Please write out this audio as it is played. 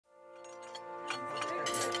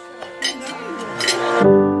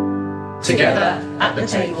together at the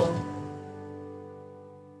table.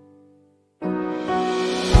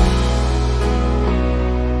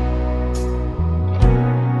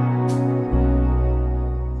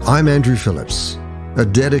 I'm Andrew Phillips, a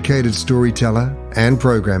dedicated storyteller and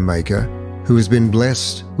program maker who has been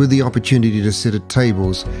blessed with the opportunity to sit at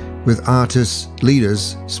tables with artists,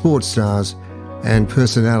 leaders, sports stars, and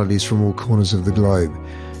personalities from all corners of the globe.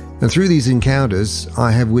 And through these encounters,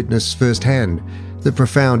 I have witnessed firsthand the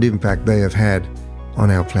profound impact they have had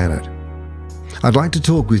on our planet. I'd like to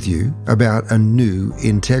talk with you about a new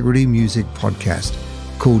Integrity Music podcast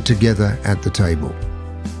called Together at the Table,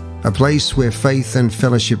 a place where faith and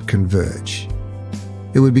fellowship converge.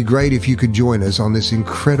 It would be great if you could join us on this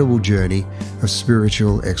incredible journey of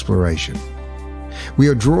spiritual exploration. We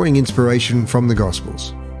are drawing inspiration from the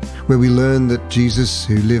Gospels, where we learn that Jesus,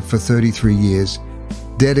 who lived for 33 years,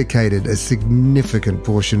 dedicated a significant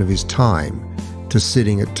portion of his time to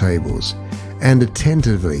sitting at tables and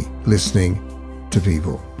attentively listening to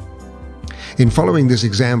people. In following this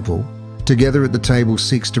example, Together at the Table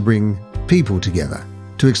seeks to bring people together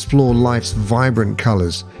to explore life's vibrant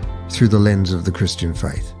colors through the lens of the Christian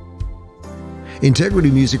faith.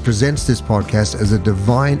 Integrity Music presents this podcast as a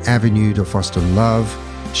divine avenue to foster love,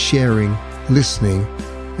 sharing, listening,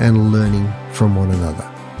 and learning from one another.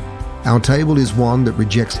 Our table is one that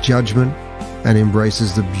rejects judgment and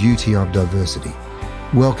embraces the beauty of diversity,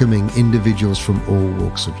 welcoming individuals from all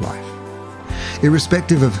walks of life.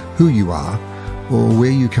 Irrespective of who you are or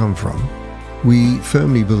where you come from, we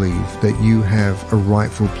firmly believe that you have a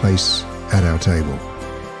rightful place at our table.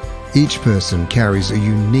 Each person carries a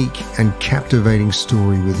unique and captivating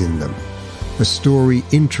story within them, a story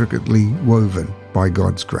intricately woven by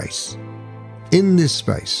God's grace. In this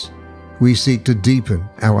space, we seek to deepen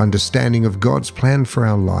our understanding of God's plan for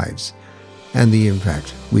our lives and the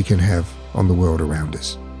impact we can have on the world around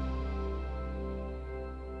us.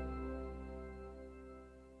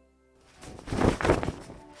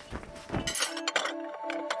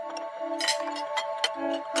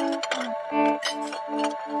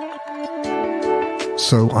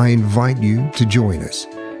 So I invite you to join us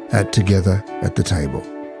at Together at the Table.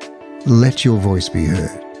 Let your voice be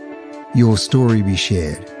heard, your story be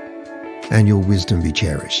shared, and your wisdom be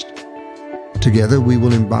cherished. Together we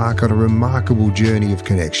will embark on a remarkable journey of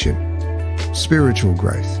connection, spiritual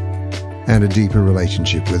growth, and a deeper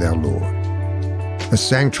relationship with our Lord. A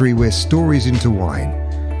sanctuary where stories intertwine,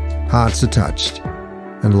 hearts are touched,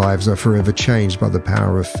 and lives are forever changed by the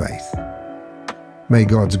power of faith. May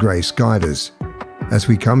God's grace guide us as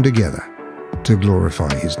we come together to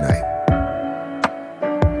glorify his name.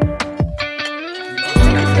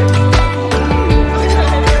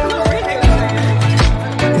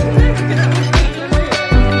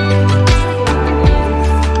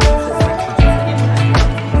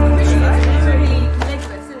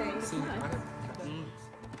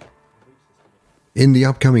 In the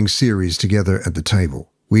upcoming series Together at the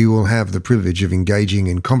Table, we will have the privilege of engaging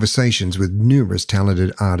in conversations with numerous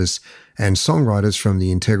talented artists and songwriters from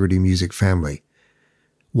the Integrity Music family.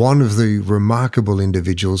 One of the remarkable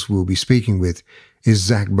individuals we'll be speaking with is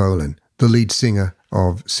Zach Bolen, the lead singer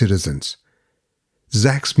of Citizens.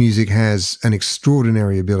 Zach's music has an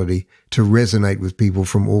extraordinary ability to resonate with people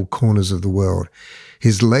from all corners of the world.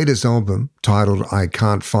 His latest album, titled I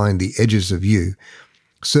Can't Find the Edges of You,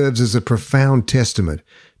 serves as a profound testament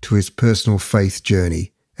to his personal faith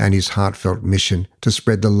journey and his heartfelt mission to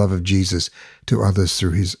spread the love of Jesus to others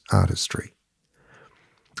through his artistry.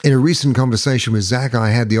 In a recent conversation with Zach,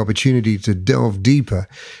 I had the opportunity to delve deeper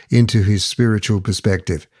into his spiritual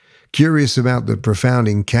perspective. Curious about the profound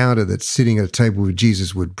encounter that sitting at a table with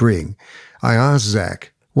Jesus would bring, I asked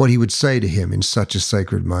Zach what he would say to him in such a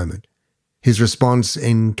sacred moment. His response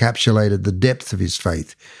encapsulated the depth of his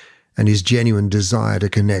faith and his genuine desire to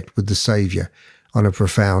connect with the Savior on a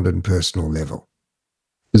profound and personal level.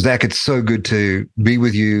 Zach, it's so good to be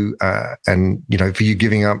with you and, for you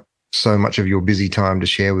giving up so much of your busy time to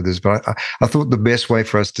share with us. But I thought the best way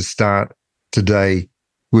for us to start today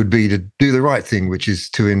would be to do the right thing, which is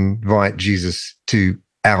to invite Jesus to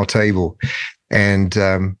our table. And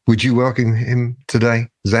would you welcome him today,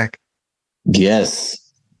 Zach? Yes.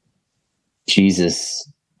 Jesus,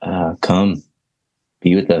 come,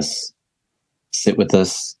 be with us, sit with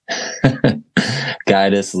us,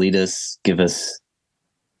 guide us, lead us, give us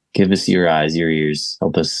your eyes, your ears,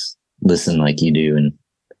 help us listen like you do and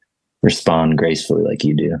respond gracefully like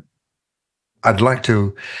you do. I'd like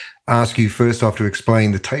to ask you first off to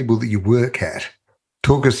explain the table that you work at.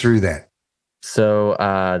 Talk us through that. So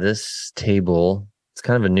this table, it's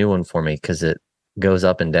kind of a new one for me because it goes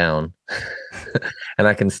up and down and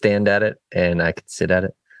I can stand at it and I can sit at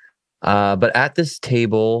it. But at this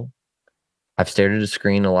table, I've stared at a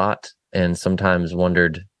screen a lot and sometimes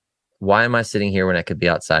wondered, why am I sitting here when I could be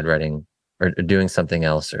outside writing or doing something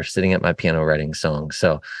else, or sitting at my piano writing songs?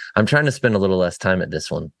 So I'm trying to spend a little less time at this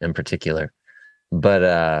one in particular.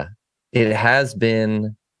 But it has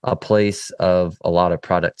been a place of a lot of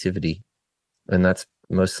productivity. And that's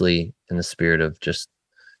mostly in the spirit of just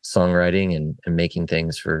songwriting and making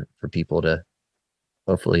things for people to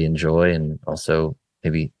hopefully enjoy, and also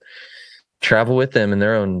maybe travel with them in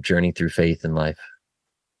their own journey through faith and life.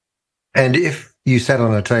 And if you sat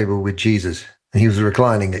on a table with Jesus and he was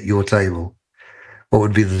reclining at your table, what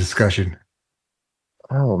would be the discussion?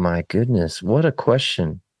 Oh my goodness, what a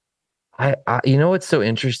question. I you know what's so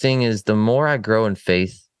interesting is the more I grow in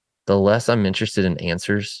faith, the less I'm interested in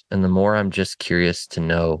answers, and the more I'm just curious to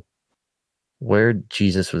know where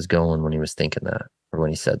Jesus was going when he was thinking that, or when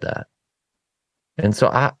he said that. And so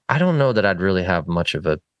I don't know that I'd really have much of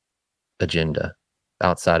a agenda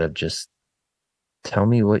outside of just tell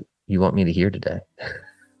me what you want me to hear today.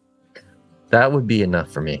 That would be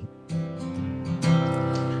enough for me.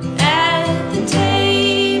 At the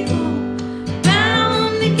table,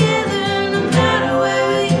 bound together, no matter where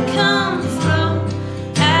we come from.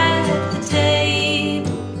 At the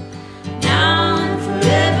table, now and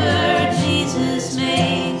forever, Jesus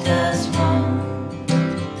make us one.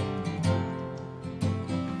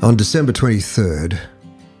 On December 23rd,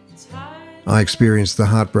 I experienced the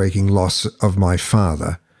heartbreaking loss of my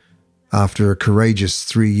father after a courageous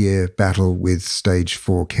 3-year battle with stage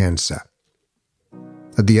 4 cancer.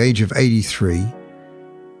 At the age of 83,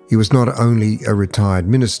 he was not only a retired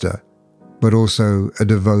minister, but also a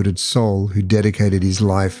devoted soul who dedicated his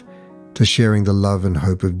life to sharing the love and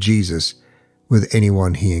hope of Jesus with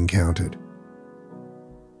anyone he encountered.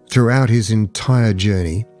 Throughout his entire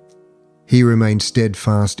journey, he remained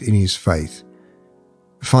steadfast in his faith,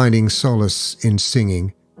 finding solace in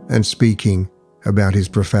singing and speaking about his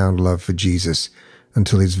profound love for Jesus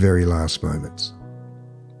until his very last moments.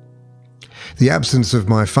 The absence of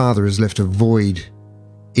my father has left a void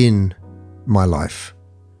in my life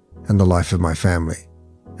and the life of my family,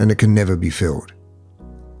 and it can never be filled.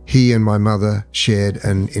 He and my mother shared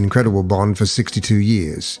an incredible bond for 62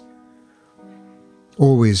 years,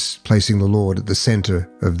 always placing the Lord at the center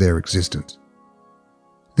of their existence.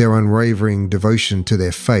 Their unwavering devotion to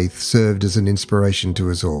their faith served as an inspiration to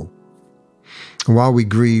us all. While we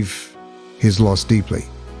grieve his loss deeply,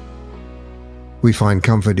 we find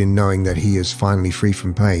comfort in knowing that he is finally free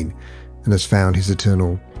from pain and has found his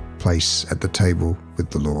eternal place at the table with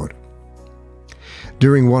the Lord.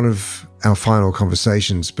 During one of our final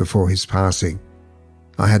conversations before his passing,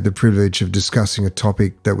 I had the privilege of discussing a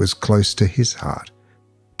topic that was close to his heart,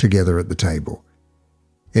 together at the table.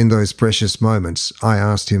 In those precious moments, I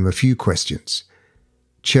asked him a few questions,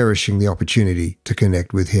 cherishing the opportunity to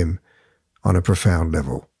connect with him on a profound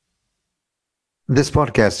level. This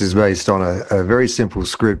podcast is based on a very simple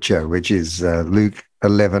scripture, which is Luke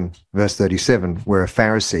 11, verse 37, where a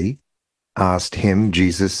Pharisee asked him,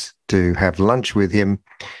 Jesus, to have lunch with him,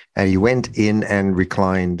 and he went in and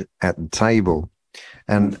reclined at the table.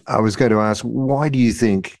 And I was going to ask, why do you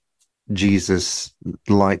think Jesus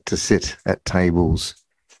liked to sit at tables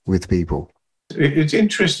with people? It's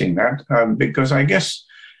interesting that because I guess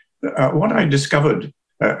what I discovered,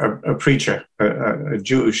 a preacher, a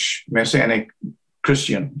Jewish Messianic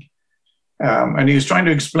Christian, and he was trying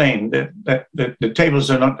to explain that the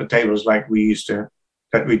tables are not the tables like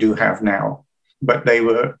that we do have now, but they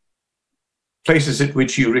were places at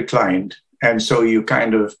which you reclined, and so you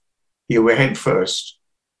were head first,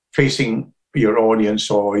 facing your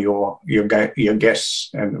audience or your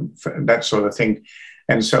guests and that sort of thing.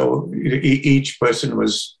 And so each person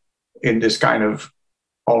was in this kind of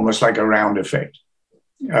almost like a round effect.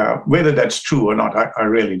 Whether that's true or not, I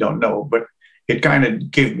really don't know, but it kind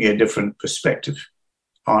of gave me a different perspective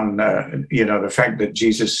on, the fact that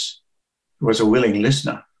Jesus was a willing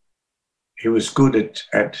listener. He was good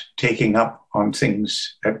at taking up on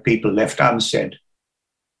things that people left unsaid.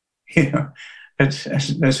 That's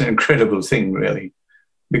an incredible thing, really,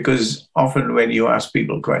 because often when you ask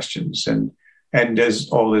people questions and there's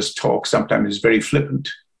all this talk, sometimes it's very flippant.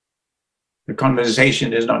 The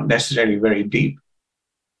conversation is not necessarily very deep.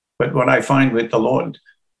 But what I find with the Lord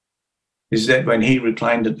is that when he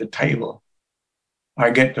reclined at the table,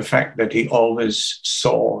 I get the fact that he always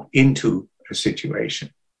saw into a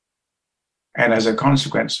situation. And as a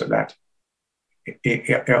consequence of that,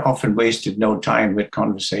 he often wasted no time with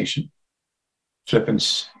conversation,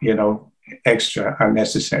 flippance, extra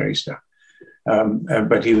unnecessary stuff.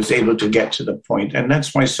 But he was able to get to the point. And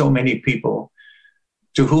that's why so many people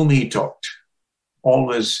to whom he talked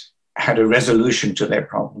always had a resolution to their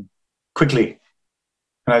problem quickly.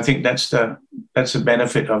 And I think that's the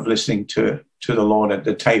benefit of listening to the Lord at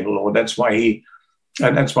the table, or that's why he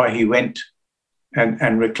went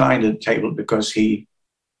and reclined at the table, because he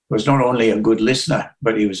was not only a good listener,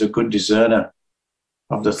 but he was a good discerner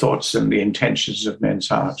of the thoughts and the intentions of men's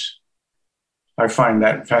hearts. I find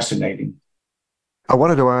that fascinating. I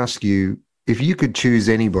wanted to ask you, if you could choose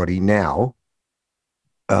anybody now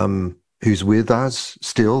who's with us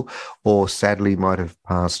still, or sadly might have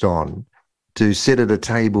passed on, to sit at a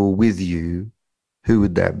table with you, who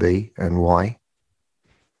would that be and why?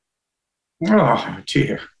 Oh,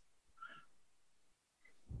 dear.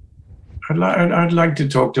 I'd like to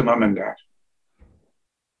talk to Mum and Dad,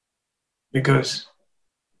 because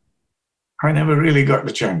I never really got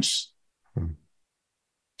the chance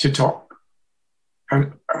to talk.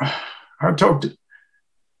 I talked to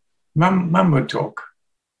Mum would talk,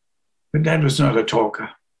 but Dad was not a talker.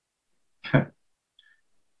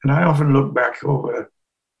 And I often look back over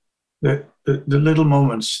the little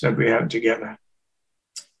moments that we had together,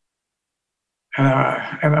 and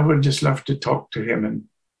I would just love to talk to him and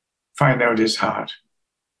find out his heart.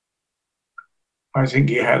 I think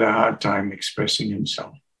he had a hard time expressing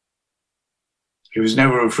himself. He was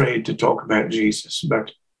never afraid to talk about Jesus,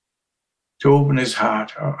 but to open his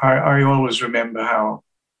heart. I always remember how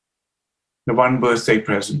the one birthday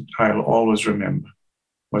present I'll always remember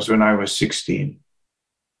was when I was 16.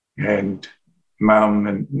 And Mum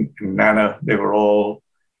and Nana, they were all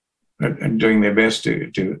doing their best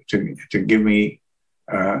to give me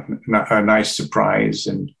a nice surprise.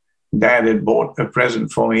 And Dad had bought a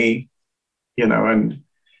present for me, and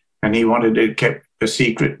he wanted it kept a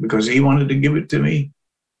secret because he wanted to give it to me.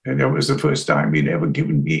 And that was the first time he'd ever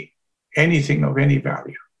given me anything of any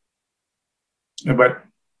value. But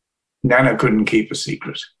Nana couldn't keep a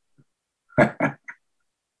secret.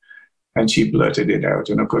 And she blurted it out.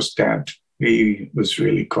 And of course, Dad, he was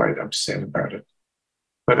really quite upset about it.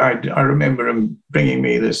 But I remember him bringing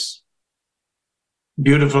me this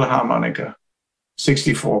beautiful harmonica,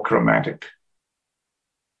 64 chromatic.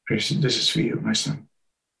 He said, "This is for you, my son."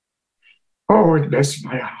 Oh, it blessed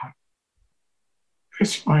my heart.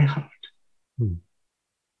 It's my heart.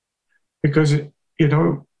 Because, he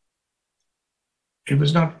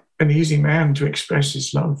was not an easy man to express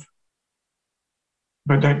his love.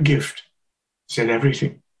 But that gift said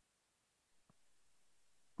everything.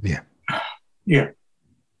 Yeah. Yeah.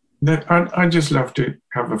 I'd just love to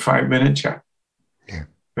have a 5-minute chat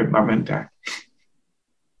with Mum and Dad.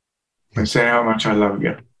 And say how much I love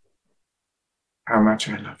you. How much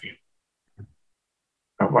I love you.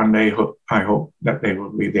 But one day I hope that they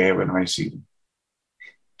will be there when I see them.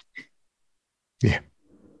 Yeah.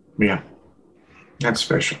 Yeah. That's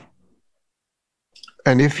special.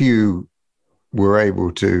 And if you were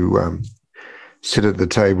able to sit at the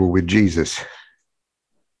table with Jesus,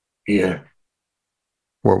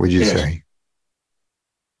 what would you say?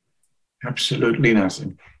 Absolutely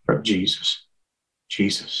nothing but Jesus.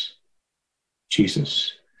 Jesus.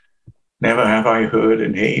 Jesus. Never have I heard a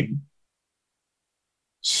name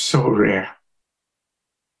so rare.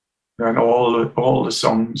 And all the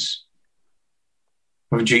songs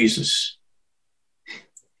of Jesus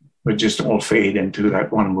would just all fade into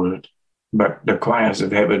that one word. But the choirs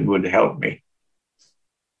of heaven would help me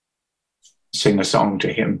sing a song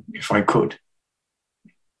to him if I could.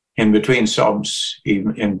 In between sobs,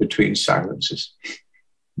 even in between silences.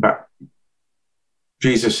 But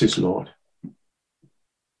Jesus is Lord.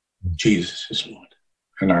 Jesus is Lord.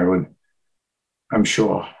 And I would, I'm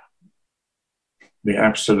sure, be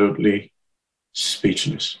absolutely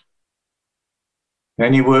speechless.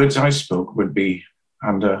 Any words I spoke would be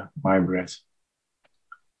under my breath.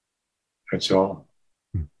 That's all.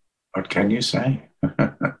 What can you say?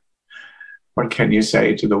 What can you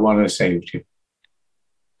say to the one who saved you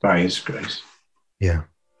by his grace? Yeah.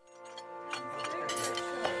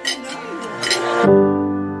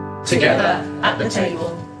 Together at the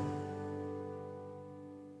table.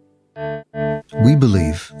 We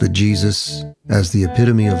believe that Jesus, as the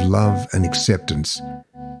epitome of love and acceptance,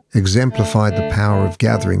 exemplified the power of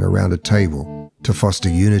gathering around a table to foster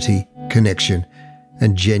unity, connection,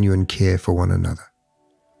 and genuine care for one another.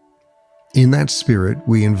 In that spirit,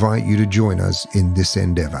 we invite you to join us in this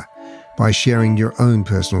endeavor by sharing your own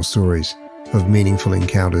personal stories of meaningful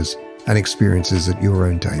encounters and experiences at your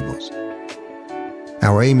own tables.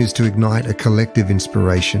 Our aim is to ignite a collective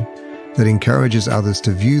inspiration that encourages others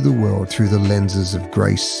to view the world through the lenses of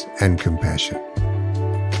grace and compassion.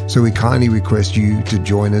 So we kindly request you to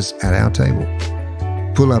join us at our table.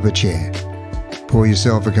 Pull up a chair, pour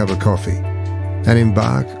yourself a cup of coffee, and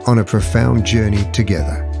embark on a profound journey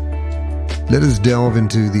together let us delve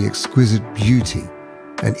into the exquisite beauty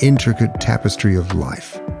and intricate tapestry of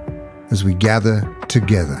life as we gather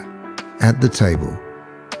together at the table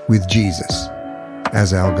with Jesus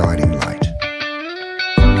as our guiding light.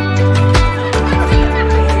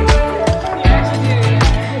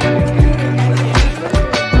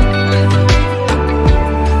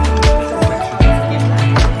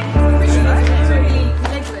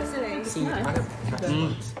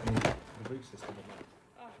 Mm.